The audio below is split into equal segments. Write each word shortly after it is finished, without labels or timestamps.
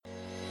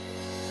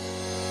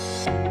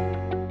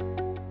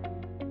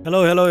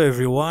Hello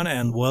everyone,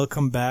 and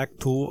welcome back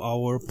to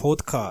our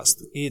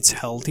podcast. It's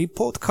Healthy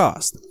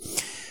Podcast.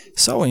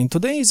 So in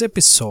today's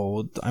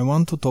episode, I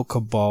want to talk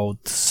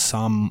about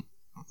some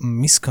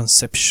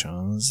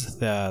misconceptions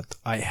that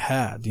I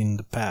had in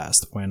the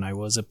past when I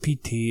was a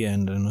PT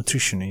and a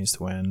nutritionist,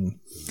 when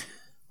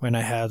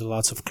I had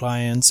lots of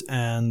clients,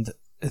 and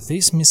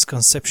this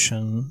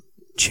misconception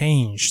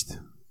changed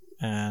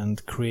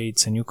and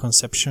creates a new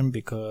conception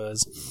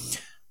because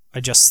I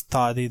just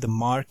study the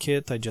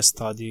market, I just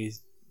study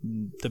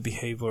the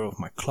behavior of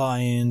my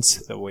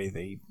clients, the way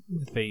they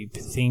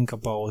think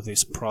about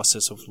this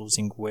process of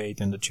losing weight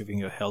and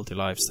achieving a healthy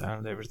lifestyle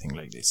and everything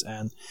like this.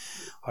 And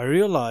I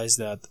realized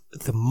that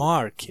the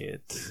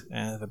market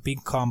and the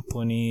big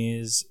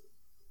companies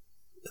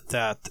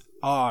that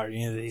are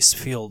in this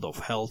field of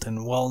health and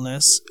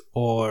wellness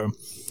or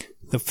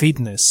the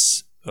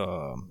fitness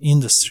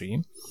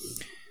industry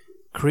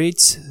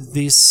creates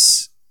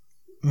this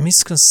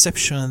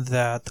misconception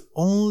that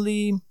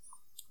only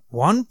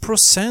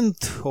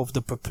 1% of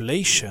the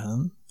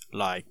population,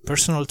 like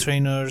personal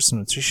trainers,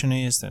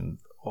 nutritionists, and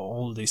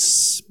all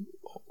these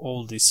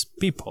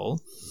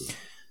people,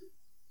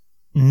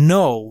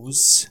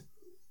 knows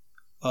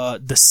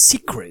the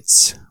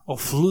secrets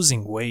of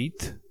losing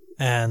weight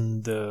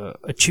and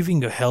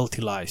achieving a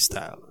healthy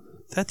lifestyle.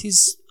 That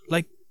is,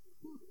 like,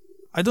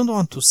 I don't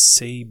want to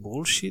say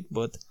bullshit,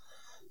 but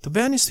to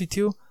be honest with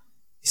you,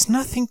 it's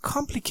nothing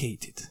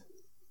complicated.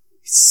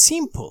 It's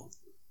simple.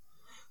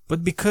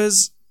 But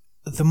because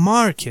the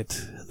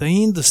market, the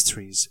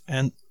industries,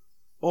 and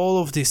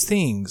all of these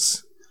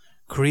things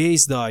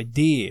creates the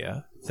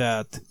idea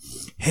that,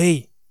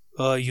 hey,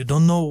 you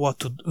don't know what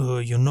to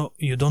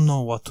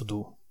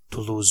do to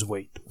lose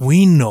weight.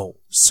 We know,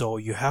 so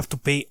you have to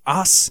pay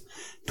us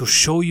to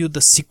show you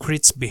the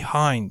secrets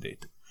behind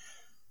it.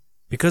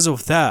 Because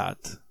of that,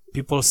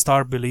 people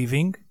start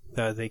believing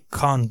that they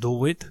can't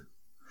do it.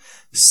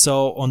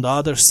 So on the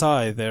other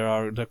side, there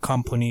are the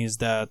companies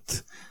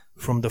that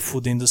from the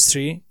food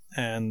industry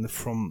and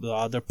from the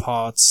other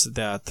parts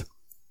that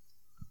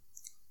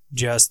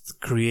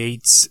just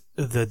creates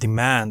the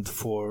demand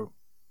for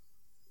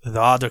the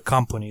other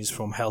companies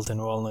from health and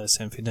wellness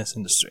and fitness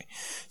industry.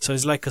 So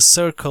it's like a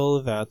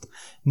circle that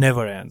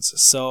never ends.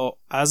 So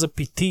as a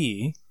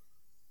PT,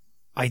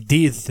 I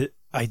did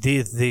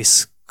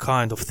this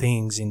kind of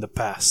things in the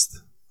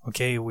past,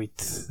 okay,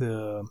 with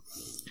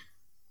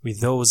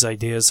those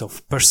ideas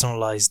of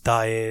personalized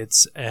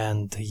diets,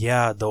 and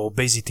the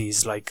obesity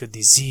is like a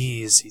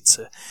disease, it's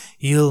a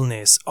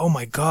illness, oh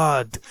my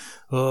god,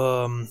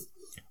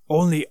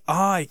 only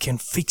I can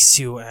fix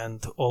you,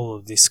 and all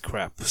of this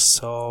crap.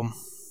 So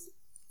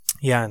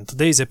in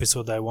today's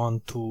episode I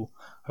want to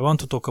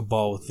talk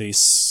about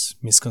this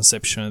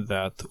misconception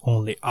that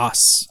only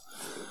us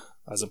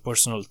as a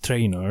personal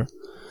trainer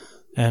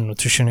and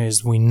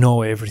nutritionist, we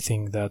know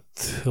everything that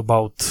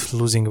about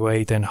losing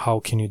weight and how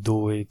can you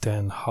do it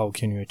and how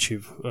can you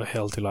achieve a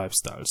healthy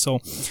lifestyle.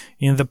 So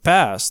in the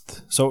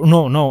past,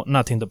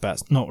 not in the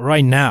past,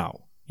 right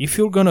now, if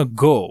you're gonna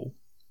go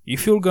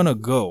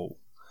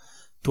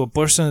to a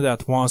person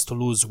that wants to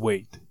lose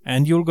weight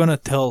and you're gonna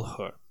tell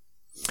her,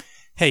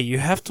 hey, you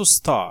have to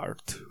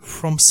start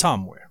from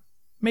somewhere,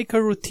 make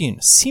a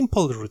routine,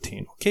 simple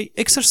routine, okay,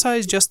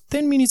 exercise just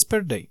 10 minutes per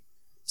day.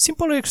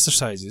 Simple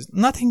exercises,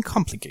 nothing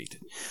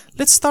complicated.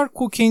 Let's start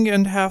cooking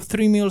and have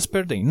 3 meals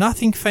per day.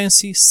 Nothing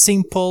fancy,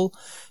 simple.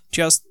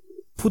 Just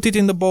put it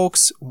in the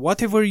box,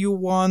 whatever you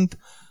want.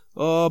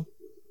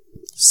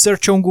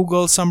 Search on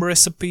Google some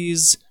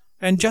recipes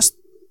and just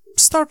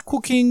start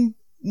cooking.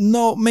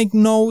 Make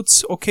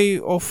notes, okay,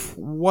 of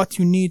what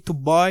you need to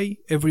buy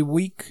every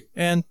week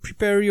and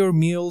prepare your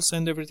meals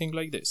and everything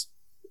like this.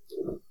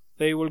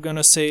 They were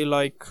gonna say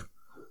like,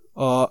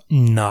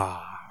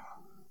 nah.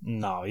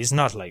 No, it's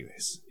not like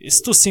this. It's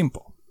too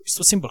simple.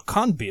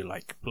 Can't be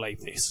like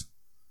this.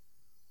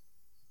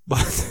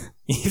 But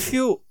if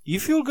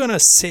you're gonna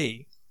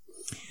say,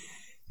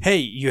 hey,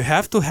 you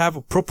have to have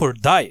a proper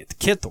diet,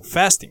 keto,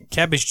 fasting,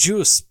 cabbage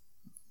juice,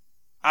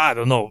 I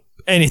don't know,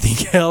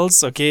 anything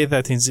else, okay,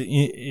 that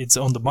it's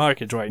on the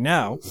market right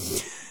now,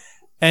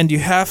 and you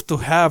have to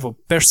have a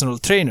personal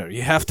trainer,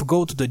 you have to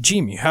go to the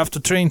gym, you have to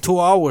train 2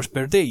 hours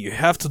per day, you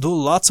have to do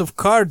lots of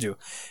cardio,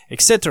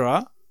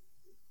 etc.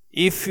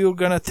 If you're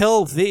gonna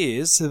tell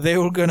this, they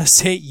were gonna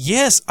say,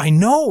 yes, I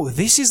know,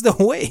 this is the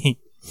way.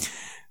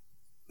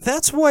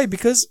 That's why,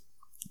 because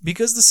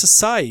the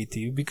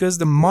society, because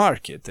the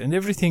market and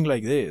everything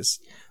like this,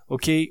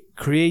 okay,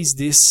 creates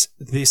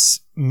this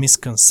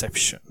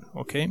misconception,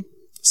 okay?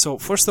 So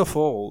first of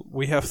all,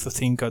 we have to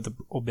think of the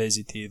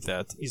obesity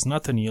that is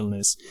not an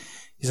illness,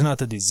 is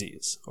not a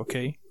disease,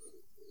 okay?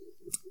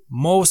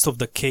 Most of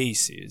the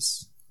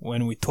cases,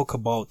 when we talk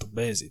about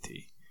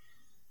obesity,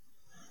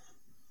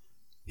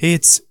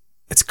 it's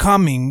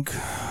coming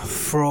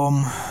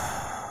from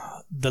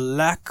the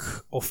lack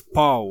of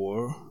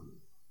power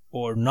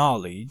or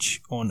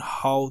knowledge on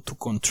how to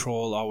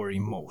control our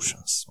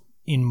emotions.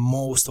 in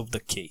most of the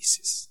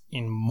cases.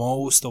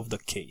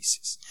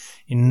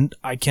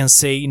 I can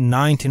say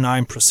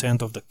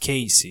 99% of the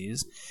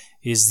cases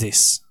is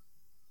this.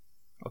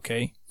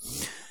 Okay?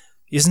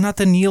 It's not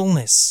an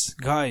illness,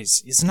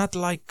 guys. It's not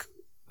like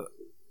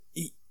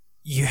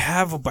you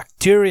have a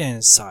bacteria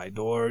inside,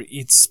 or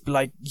it's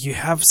like you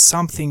have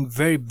something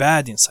very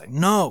bad inside.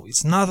 No,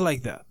 it's not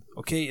like that.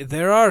 Okay,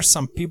 there are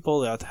some people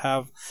that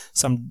have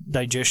some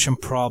digestion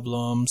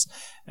problems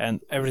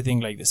and everything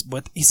like this,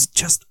 but it's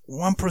just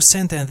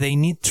 1% and they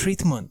need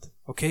treatment.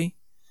 Okay,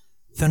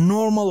 the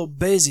normal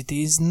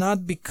obesity is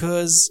not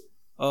because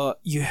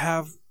you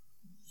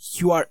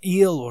are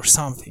ill or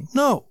something.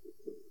 No.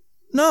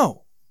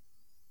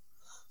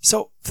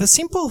 So the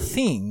simple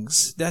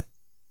things that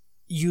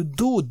you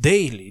do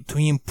daily to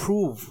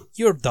improve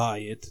your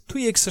diet, to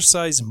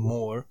exercise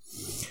more,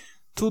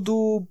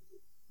 to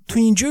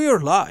enjoy your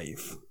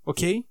life,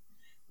 okay,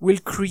 will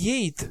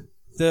create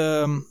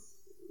the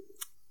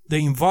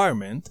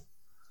environment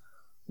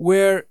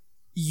where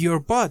your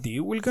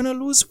body will gonna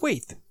lose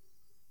weight.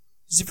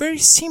 It's very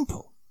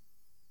simple.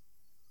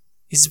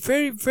 It's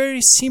very,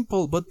 very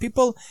simple. But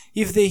people,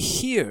 if they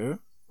hear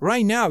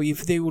right now,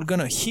 if they were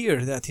gonna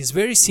hear that it's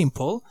very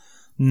simple,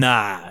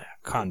 nah,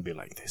 can't be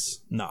like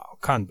this. No,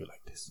 can't be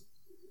like this.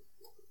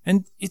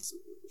 And it's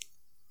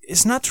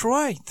not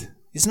right.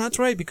 It's not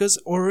right, because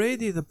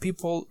already the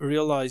people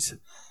realize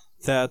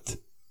that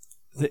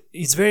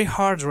it's very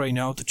hard right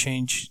now to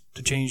change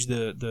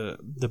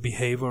the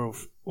behavior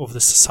of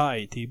the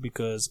society,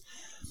 because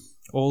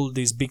all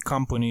these big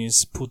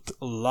companies put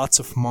lots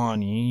of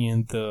money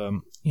in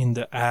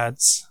the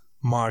ads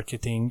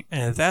marketing,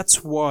 and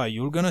that's why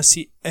you're gonna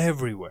see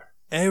everywhere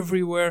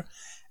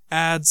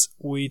ads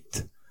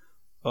with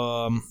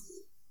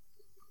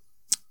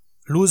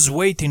lose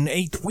weight in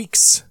 8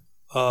 weeks,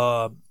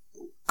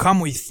 come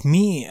with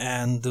me,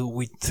 and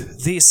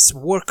with these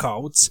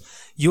workouts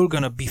you're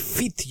gonna be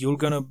fit, you're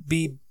gonna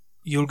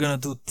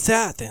do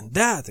that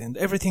and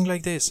everything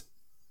like this.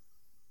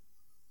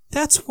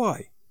 That's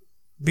why,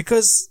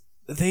 because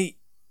they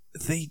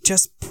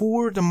just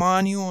pour the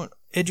money on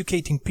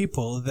educating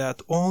people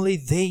that only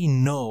they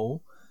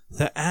know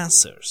the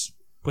answers.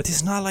 But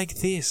it's not like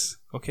this,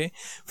 okay?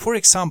 For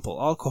example,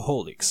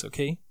 alcoholics,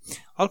 okay?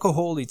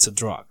 Alcohol, it's a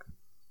drug.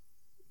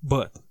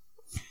 But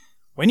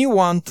when you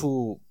want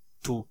to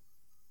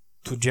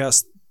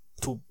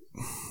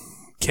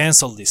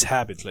cancel this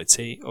habit, let's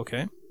say,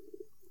 okay,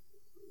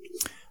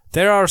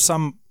 there are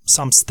some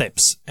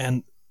steps,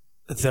 and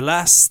the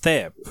last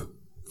step,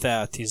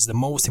 that is the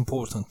most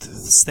important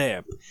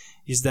step,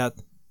 is that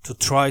to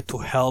try to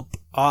help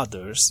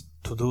others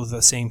to do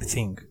the same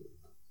thing,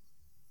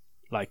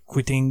 like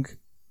quitting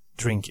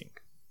drinking.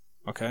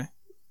 Okay,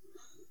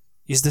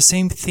 it's the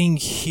same thing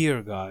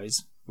here,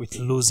 guys, with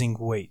losing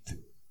weight.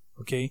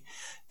 Okay,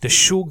 the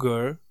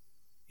sugar,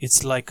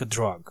 it's like a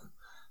drug.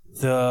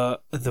 The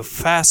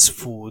fast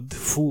food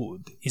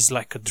is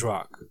like a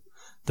drug.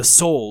 The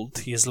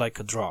salt is like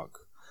a drug.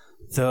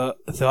 The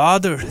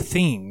other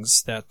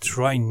things that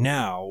right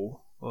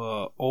now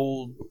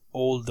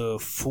all the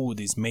food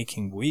is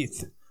making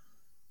with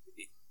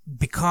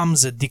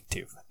becomes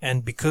addictive,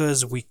 and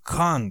because we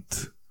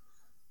can't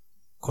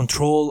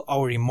control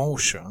our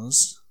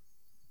emotions,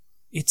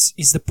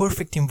 it's the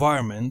perfect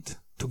environment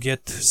to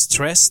get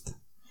stressed,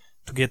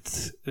 to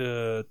get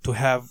to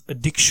have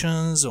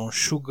addictions on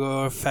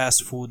sugar,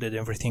 fast food, and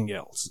everything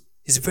else.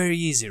 It's very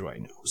easy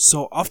right now.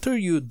 So after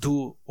you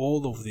do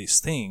all of these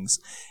things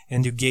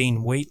and you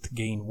gain weight,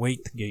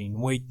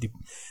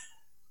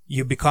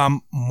 you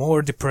become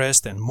more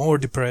depressed and more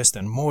depressed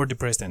and more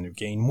depressed, and you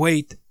gain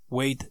weight.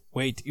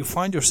 You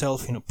find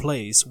yourself in a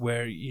place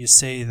where you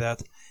say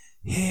that,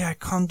 hey, I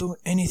can't do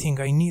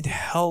anything, I need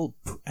help,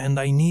 and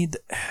I need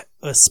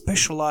a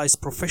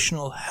specialized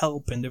professional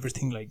help and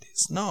everything like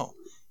this. No,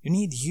 you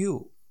need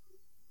you.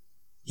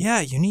 Yeah,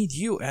 you need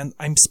you. And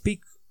I'm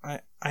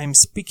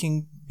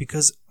speaking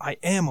because I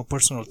am a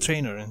personal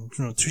trainer and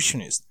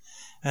nutritionist,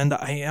 and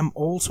I am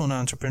also an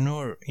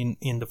entrepreneur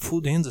in the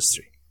food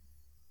industry.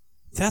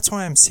 That's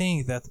why I'm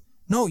saying that,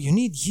 no, you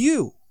need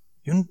you.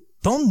 You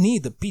don't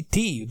need a PT,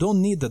 you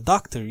don't need a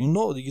doctor, you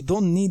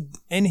don't need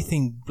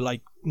anything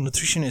like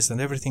nutritionist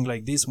and everything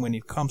like this when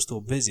it comes to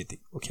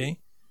obesity, okay?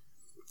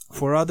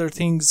 For other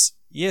things,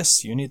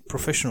 yes, you need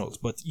professionals,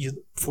 but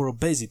for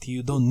obesity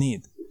you don't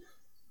need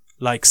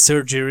like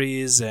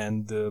surgeries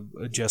and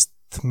just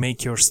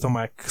make your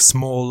stomach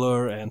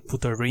smaller and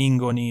put a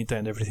ring on it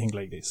and everything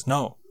like this.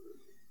 No,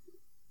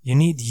 you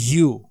need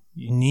you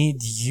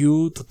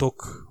to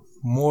talk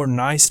more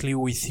nicely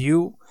with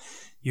you.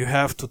 You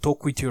have to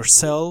talk with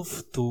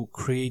yourself to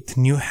create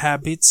new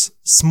habits,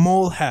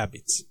 small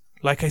habits.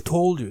 Like I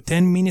told you,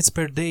 10 minutes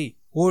per day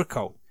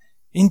workout.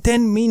 In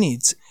 10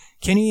 minutes,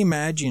 can you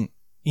imagine,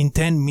 in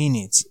 10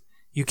 minutes,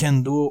 you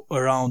can do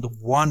around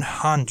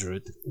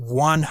 100,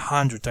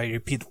 I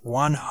repeat,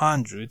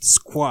 100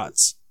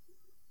 squats.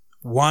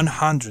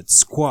 100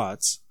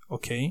 squats,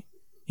 okay,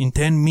 in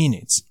 10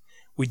 minutes,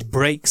 with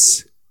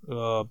breaks,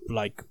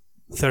 like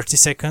 30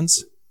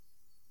 seconds.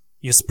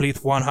 you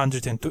split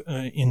 100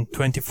 in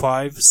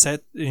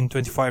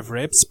 25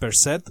 reps per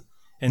set,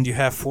 and you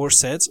have 4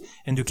 sets,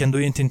 and you can do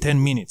it in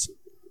 10 minutes.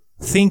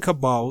 Think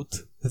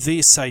about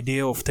this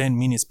idea of 10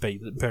 minutes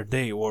per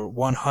day, or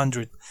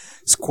 100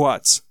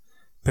 squats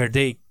per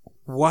day.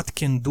 What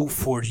can do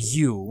for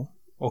you,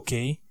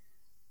 okay,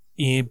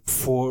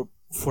 for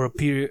a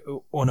period,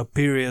 on a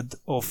period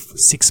of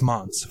 6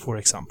 months, for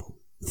example.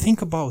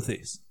 Think about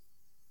this.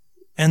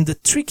 And the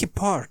tricky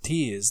part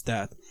is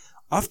that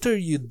after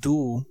you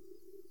do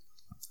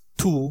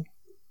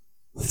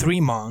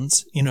 2-3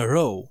 months in a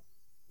row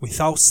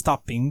without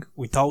stopping,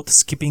 without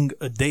skipping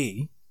a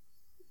day,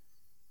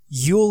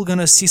 you're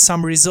gonna see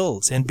some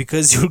results. And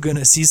because you're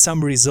gonna see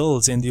some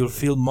results and you'll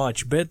feel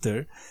much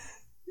better,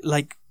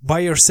 like by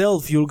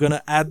yourself, you're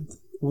gonna add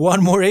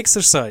 1 more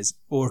exercise,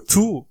 or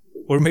 2,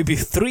 or maybe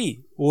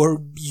 3,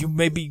 or you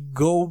maybe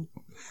go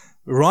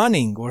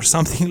running or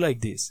something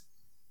like this.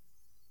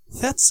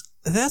 That's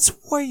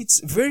why it's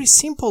very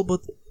simple,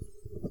 but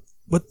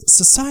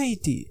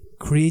society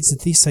creates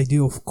this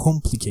idea of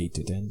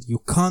complicated, and you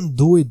can't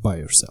do it by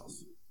yourself.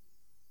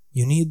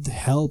 You need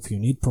help, you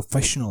need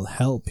professional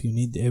help, you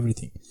need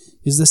everything.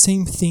 It's the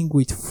same thing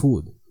with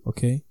food,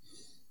 okay?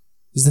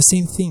 It's the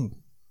same thing.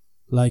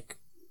 Like,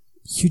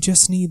 you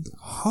just need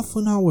half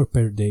an hour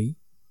per day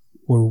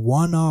or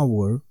 1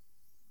 hour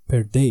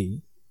per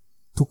day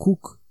to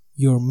cook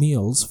your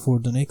meals for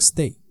the next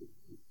day.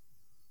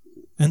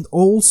 And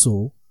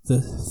also,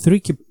 the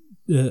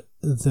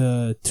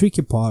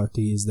tricky part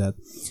is that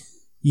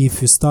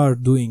if you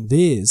start doing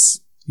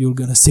this, you're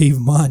gonna save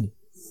money.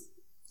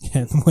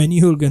 And when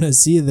you're gonna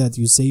see that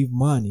you save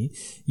money,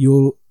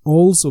 you're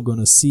also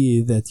gonna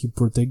see that you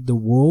protect the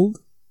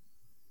world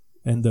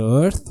and the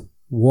earth.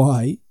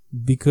 Why?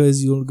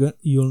 Because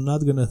you're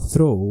not gonna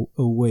throw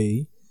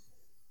away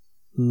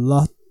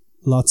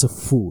lots of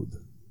food.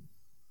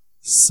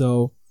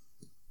 So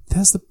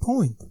that's the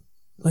point.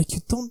 Like,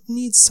 you don't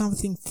need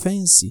something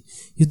fancy.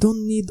 You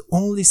don't need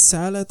only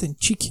salad and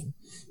chicken.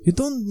 You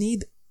don't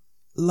need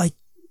like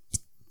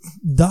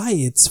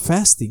diets,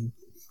 fasting,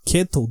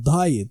 keto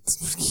diet.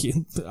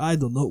 I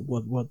don't know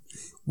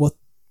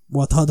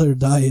what other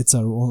diets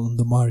are on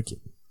the market.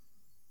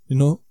 You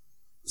know?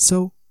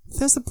 So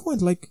that's the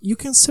point. Like, you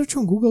can search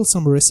on Google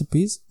some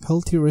recipes,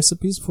 healthy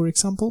recipes, for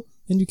example,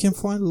 and you can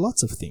find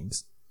lots of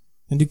things.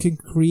 And you can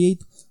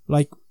create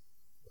like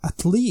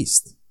at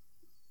least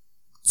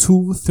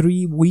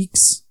 2-3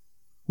 weeks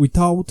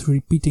without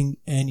repeating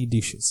any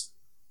dishes.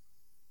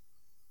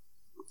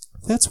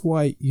 That's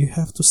why you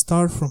have to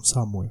start from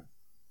somewhere.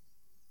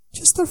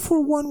 Just start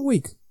for 1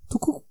 week to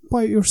cook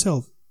by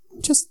yourself.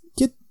 Just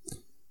get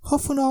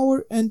half an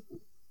hour, and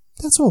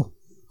that's all.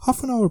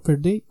 Half an hour per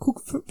day,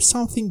 cook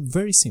something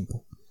very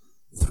simple.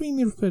 3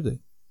 meals per day.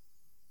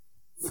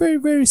 Very,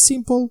 very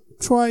simple.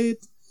 Try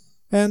it,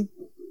 and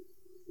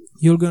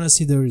you're gonna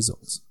see the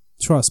results.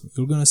 Trust me,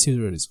 you're gonna see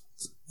the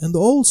results. And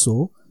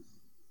also,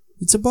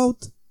 it's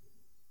about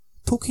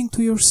talking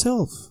to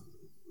yourself,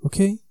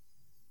 okay?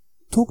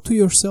 Talk to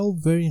yourself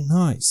very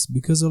nice,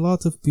 because a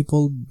lot of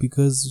people,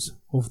 because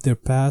of their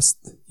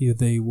past, if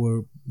they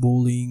were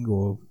bullying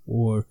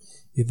or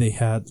if they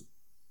had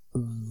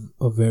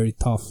a very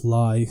tough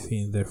life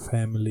in their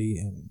family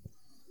and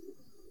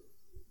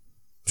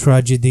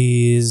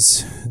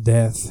tragedies,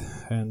 death,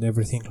 and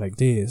everything like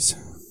this.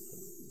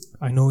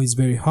 I know it's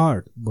very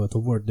hard, but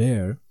over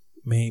there,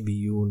 maybe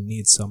you will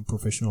need some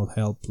professional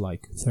help,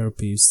 like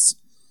therapists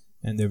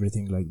and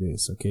everything like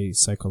this, okay?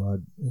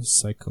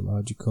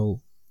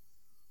 Psychological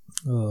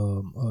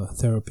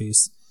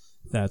therapists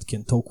that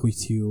can talk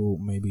with you.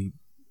 Maybe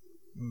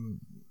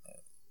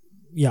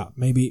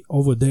maybe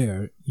over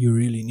there you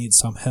really need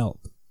some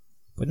help.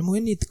 But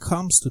when it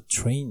comes to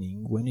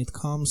training, when it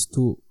comes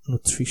to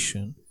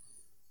nutrition,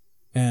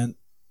 and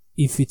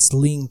if it's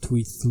linked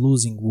with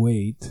losing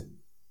weight,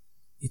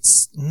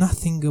 it's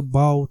nothing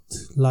about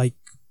like,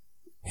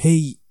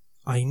 hey,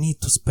 I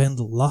need to spend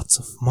lots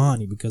of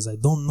money because I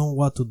don't know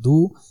what to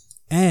do,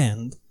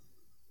 and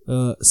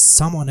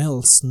someone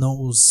else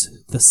knows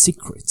the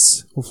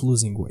secrets of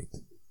losing weight.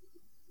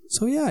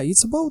 So yeah,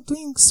 it's about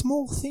doing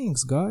small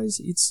things, guys.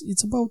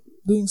 It's about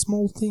doing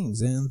small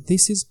things, and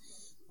this is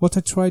what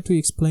I try to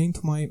explain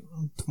to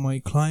my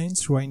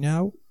clients right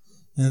now,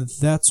 and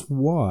that's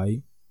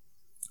why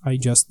I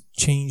just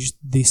changed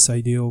this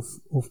idea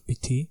of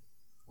PT,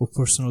 of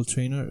personal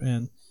trainer,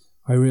 and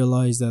I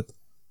realized that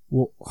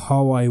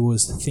how I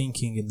was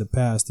thinking in the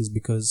past is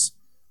because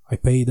I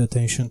paid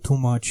attention too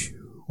much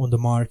on the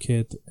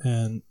market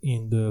and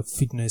in the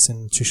fitness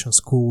and nutrition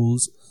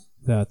schools,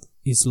 that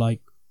is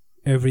like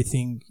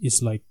everything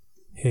is like,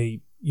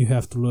 hey, you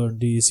have to learn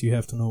this, you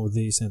have to know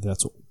this, and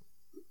that's all.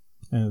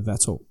 And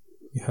that's all.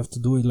 You have to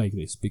do it like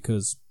this,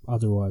 because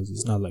otherwise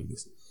it's not like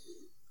this.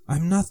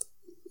 I'm not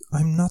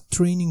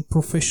training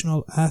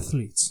professional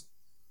athletes.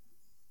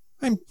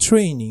 I'm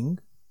training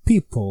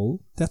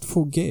people that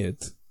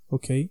forget,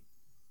 okay,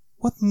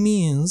 what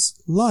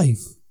means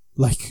life.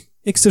 Like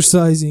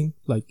exercising,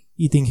 like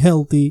eating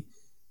healthy,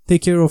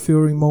 take care of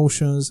your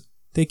emotions,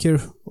 take care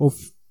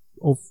of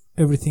of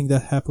everything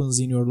that happens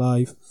in your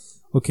life.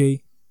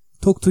 Okay,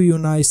 talk to you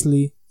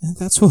nicely, and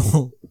that's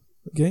all.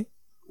 Okay,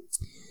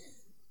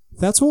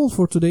 that's all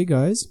for today,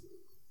 guys.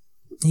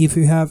 If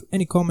you have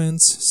any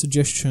comments,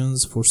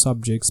 suggestions for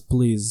subjects,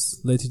 please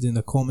let it in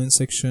the comment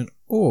section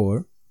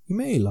or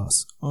email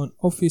us on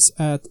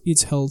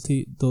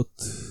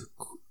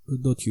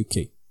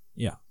office@itshealthy.uk.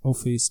 Yeah,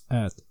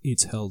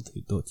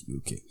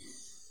 office@itshealthy.uk.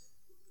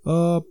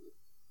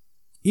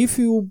 If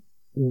you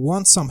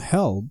want some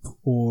help,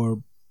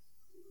 or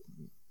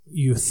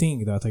you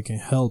think that I can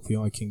help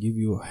you, I can give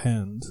you a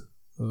hand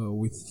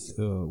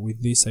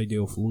with this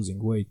idea of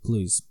losing weight,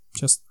 please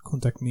just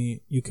contact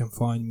me. You can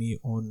find me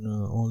on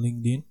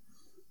LinkedIn,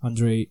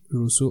 Andrei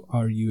Rusu,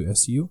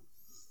 RUSU.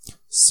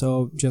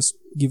 So just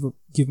give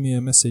me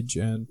a message,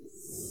 and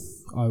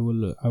I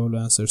will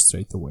answer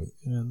straight away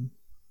and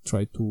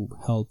try to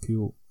help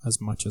you as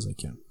much as I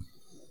can.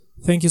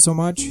 Thank you so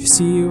much.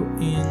 See you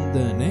in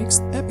the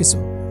next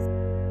episode.